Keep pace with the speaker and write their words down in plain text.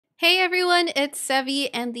Hey everyone, it's Sevi,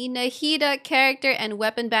 and the Nahida character and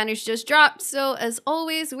weapon banners just dropped, so as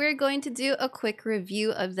always, we're going to do a quick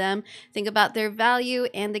review of them, think about their value,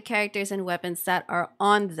 and the characters and weapons that are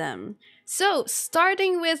on them. So,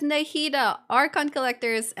 starting with Nahida, Archon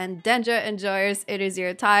collectors and Dendro enjoyers, it is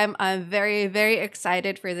your time. I'm very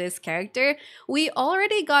excited for this character. We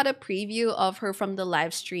already got a preview of her from the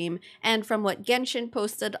live stream and from what Genshin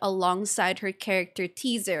posted alongside her character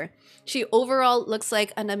teaser. She overall looks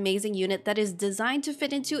like an amazing unit that is designed to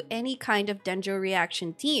fit into any kind of Dendro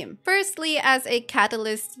reaction team. Firstly, as a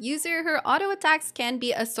catalyst user, her auto attacks can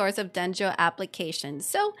be a source of Dendro applications,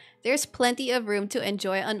 so there's plenty of room to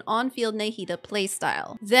enjoy an on-field Nahida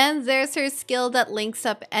playstyle. Then there's her skill that links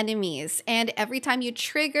up enemies, and every time you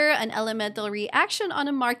trigger an elemental reaction on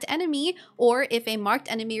a marked enemy, or if a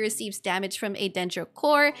marked enemy receives damage from a Dendro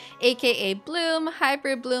core, aka Bloom,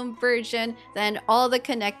 Hyper Bloom version, then all the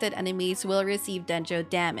connected enemies will receive Dendro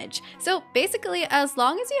damage. So basically, as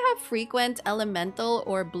long as you have frequent elemental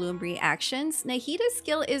or Bloom reactions, Nahida's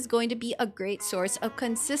skill is going to be a great source of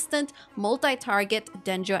consistent multi-target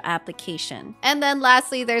Dendro application. And then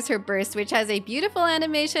lastly, there's her burst, which has a beautiful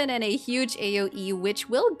animation and a huge AoE, which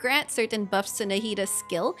will grant certain buffs to Nahida's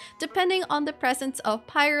skill depending on the presence of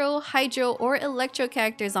Pyro, Hydro, or Electro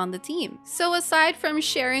characters on the team. So aside from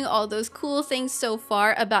sharing all those cool things so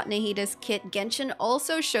far about Nahida's kit, Genshin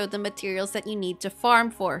also showed the materials that you need to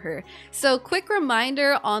farm for her. So quick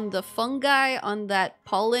reminder on the fungi, on that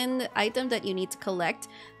pollen item that you need to collect.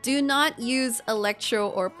 Do not use Electro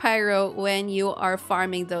or Pyro when you are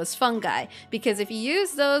farming those fungi, because if you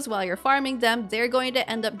use those while you're farming them, they're going to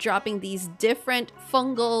end up dropping these different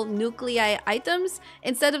fungal nuclei items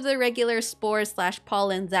instead of the regular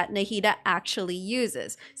spore/pollen that Nahida actually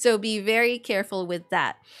uses. So be very careful with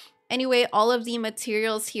that. Anyway, all of the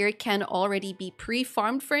materials here can already be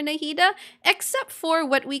pre-farmed for Nahida, except for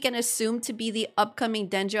what we can assume to be the upcoming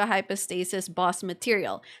Dendro Hypostasis boss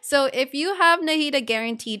material. So if you have Nahida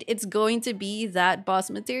guaranteed, it's going to be that boss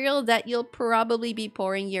material that you'll probably be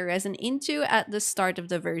pouring your resin into at the start of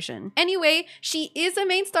the version. Anyway, she is a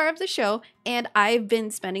main star of the show, and I've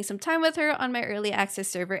been spending some time with her on my early access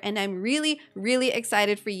server, and I'm really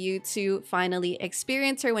excited for you to finally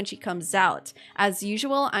experience her when she comes out. As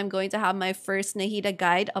usual, I'm going to have my first Nahida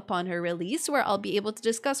guide upon her release, where I'll be able to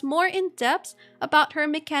discuss more in depth about her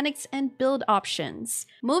mechanics and build options.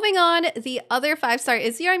 Moving on, the other 5-star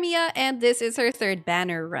is Yoimiya, and this is her third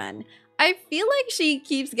banner run. I feel like she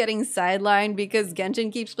keeps getting sidelined because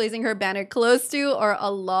Genshin keeps placing her banner close to or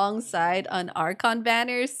alongside an Archon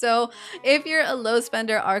banner. So if you're a low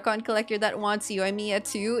spender Archon collector that wants Yoimiya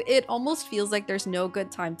too, it almost feels like there's no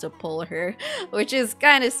good time to pull her, which is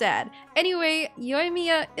kind of sad. Anyway,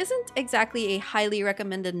 Yoimiya isn't exactly a highly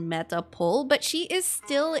recommended meta pull, but she is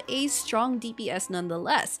still a strong DPS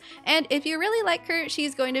nonetheless. And if you really like her,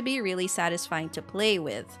 she's going to be really satisfying to play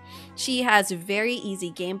with. She has very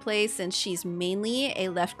easy gameplay since she's mainly a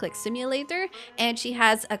left-click simulator, and she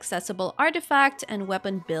has accessible artifact and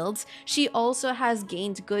weapon builds. She also has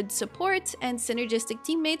gained good support and synergistic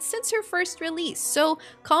teammates since her first release, so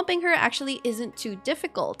comping her actually isn't too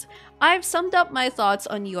difficult. I've summed up my thoughts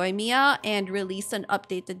on Yoimiya and released an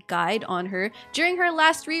updated guide on her during her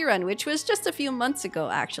last rerun, which was just a few months ago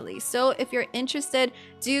actually. So if you're interested,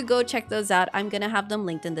 do go check those out. I'm gonna have them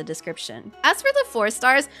linked in the description. As for the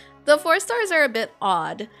 4-stars, the 4-stars are a bit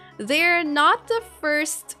odd. They're not the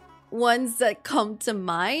first ones that come to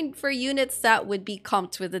mind for units that would be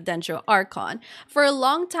comped with the Dendro Archon. For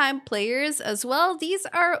long-time players as well, these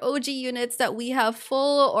are OG units that we have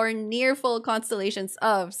full or near full constellations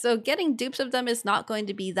of, so getting dupes of them is not going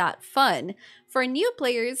to be that fun. For new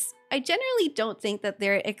players, I generally don't think that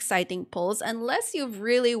they're exciting pulls unless you've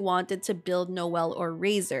really wanted to build Noelle or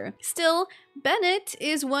Razor. Still, Bennett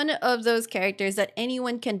is one of those characters that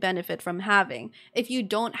anyone can benefit from having. If you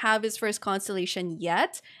don't have his first constellation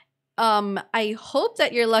yet, I hope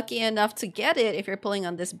that you're lucky enough to get it if you're pulling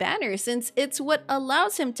on this banner, since it's what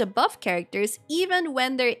allows him to buff characters even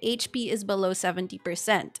when their HP is below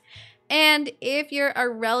 70%. And if you're a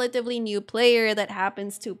relatively new player that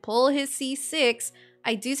happens to pull his C6,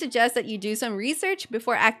 I do suggest that you do some research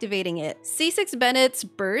before activating it. C6 Bennett's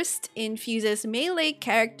burst infuses melee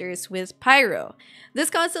characters with Pyro. This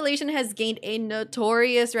constellation has gained a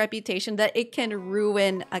notorious reputation that it can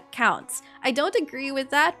ruin accounts. I don't agree with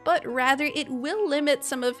that, but rather it will limit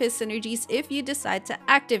some of his synergies if you decide to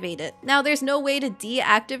activate it. Now, there's no way to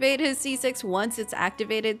deactivate his C6 once it's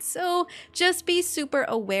activated, so just be super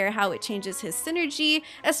aware how it changes his synergy,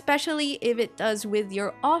 especially if it does with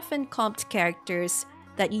your often comped characters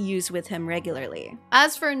that you use with him regularly.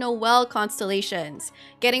 As for Noelle constellations,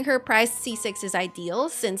 getting her priced C6 is ideal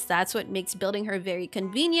since that's what makes building her very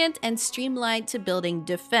convenient and streamlined to building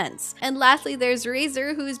defense. And lastly, there's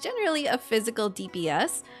Razor, who's generally a physical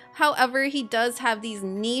DPS. However, he does have these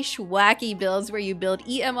niche wacky builds where you build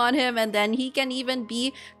EM on him and then he can even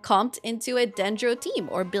be comped into a Dendro team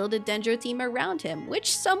or build a Dendro team around him,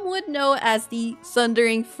 which some would know as the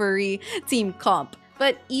Thundering Fury team comp.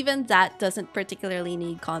 But even that doesn't particularly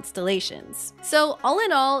need constellations. So all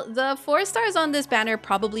in all, the 4 stars on this banner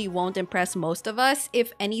probably won't impress most of us.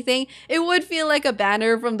 If anything, it would feel like a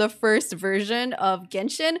banner from the first version of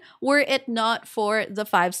Genshin were it not for the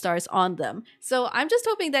 5 stars on them. So I'm just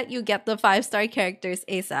hoping that you get the 5-star characters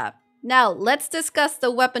ASAP. Now, let's discuss the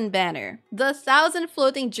weapon banner. The 1000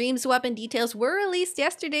 Floating Dreams weapon details were released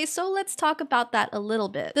yesterday, so let's talk about that a little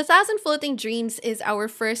bit. The 1000 Floating Dreams is our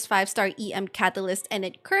first 5-star EM catalyst, and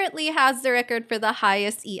it currently has the record for the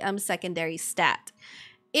highest EM secondary stat.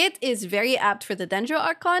 It is very apt for the Dendro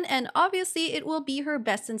Archon, and obviously it will be her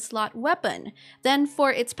best in slot weapon. Then for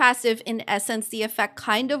its passive, in essence, the effect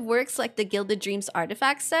kind of works like the Gilded Dreams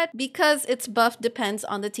artifact set because its buff depends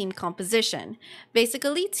on the team composition.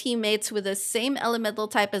 Basically, teammates with the same elemental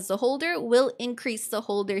type as the holder will increase the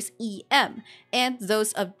holder's EM, and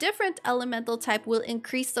those of different elemental type will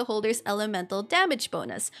increase the holder's elemental damage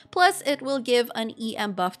bonus. Plus, it will give an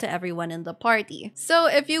EM buff to everyone in the party. So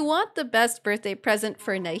if you want the best birthday present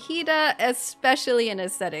for Nahida, especially in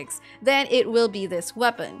aesthetics, then it will be this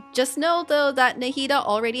weapon. Just know though that Nahida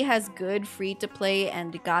already has good free-to-play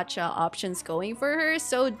and gacha options going for her,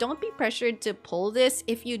 so don't be pressured to pull this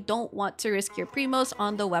if you don't want to risk your primos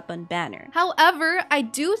on the weapon banner. However, I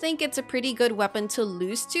do think it's a pretty good weapon to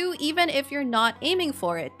lose to even if you're not aiming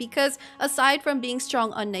for it, because aside from being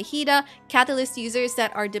strong on Nahida, catalyst users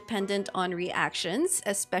that are dependent on reactions,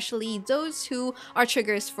 especially those who are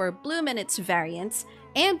triggers for Bloom and its variants,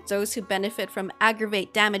 and those who benefit from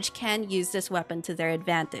aggravate damage can use this weapon to their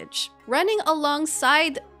advantage. Running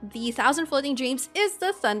alongside the 1000 Floating Dreams is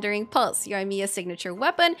the Thundering Pulse, Yoimiya's signature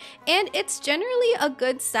weapon, and it's generally a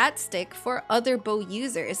good stat stick for other bow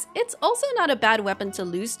users. It's also not a bad weapon to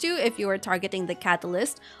lose to if you are targeting the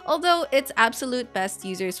catalyst, although its absolute best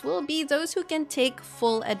users will be those who can take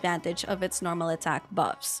full advantage of its normal attack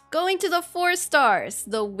buffs. Going to the 4 stars,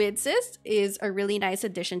 the Widsith is a really nice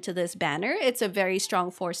addition to this banner. It's a very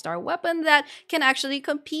strong 4-star weapon that can actually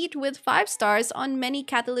compete with 5 stars on many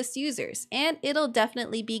catalyst users, and it'll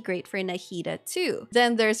definitely be great for Nahida too.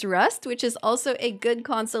 Then there's Rust, which is also a good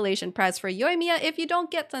consolation prize for Yoimiya if you don't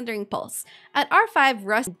get Thundering Pulse. At R5,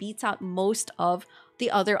 Rust beats out most of the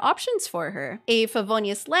other options for her. A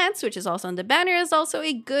Favonius Lance, which is also on the banner, is also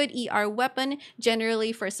a good ER weapon,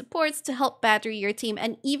 generally for supports to help battery your team,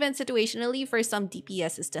 and even situationally for some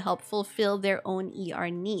DPSs to help fulfill their own ER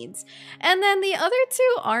needs. And then the other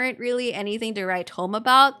 2 aren't really anything to write home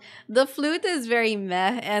about. The Flute is very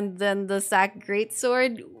meh, and then the Sacrificial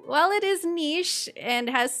Greatsword, while it is niche and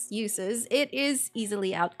has uses, it is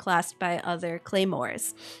easily outclassed by other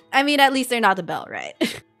claymores. I mean, at least they're not the bell, right?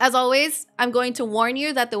 As always, I'm going to warn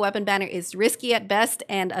you that the weapon banner is risky at best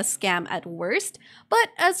and a scam at worst, but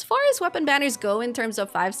as far as weapon banners go in terms of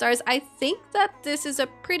 5 stars, I think that this is a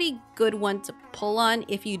pretty good one to pull on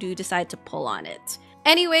if you do decide to pull on it.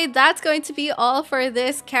 Anyway, that's going to be all for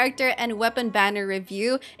this character and weapon banner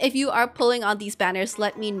review. If you are pulling on these banners,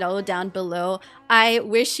 let me know down below. I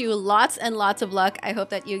wish you lots and lots of luck. I hope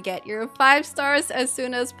that you get your 5 stars as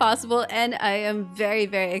soon as possible, and I am very,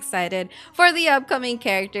 very excited for the upcoming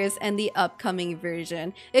characters and the upcoming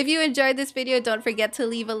version. If you enjoyed this video, don't forget to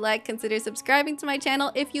leave a like, consider subscribing to my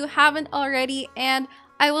channel if you haven't already, and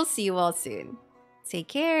I will see you all soon. Take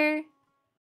care!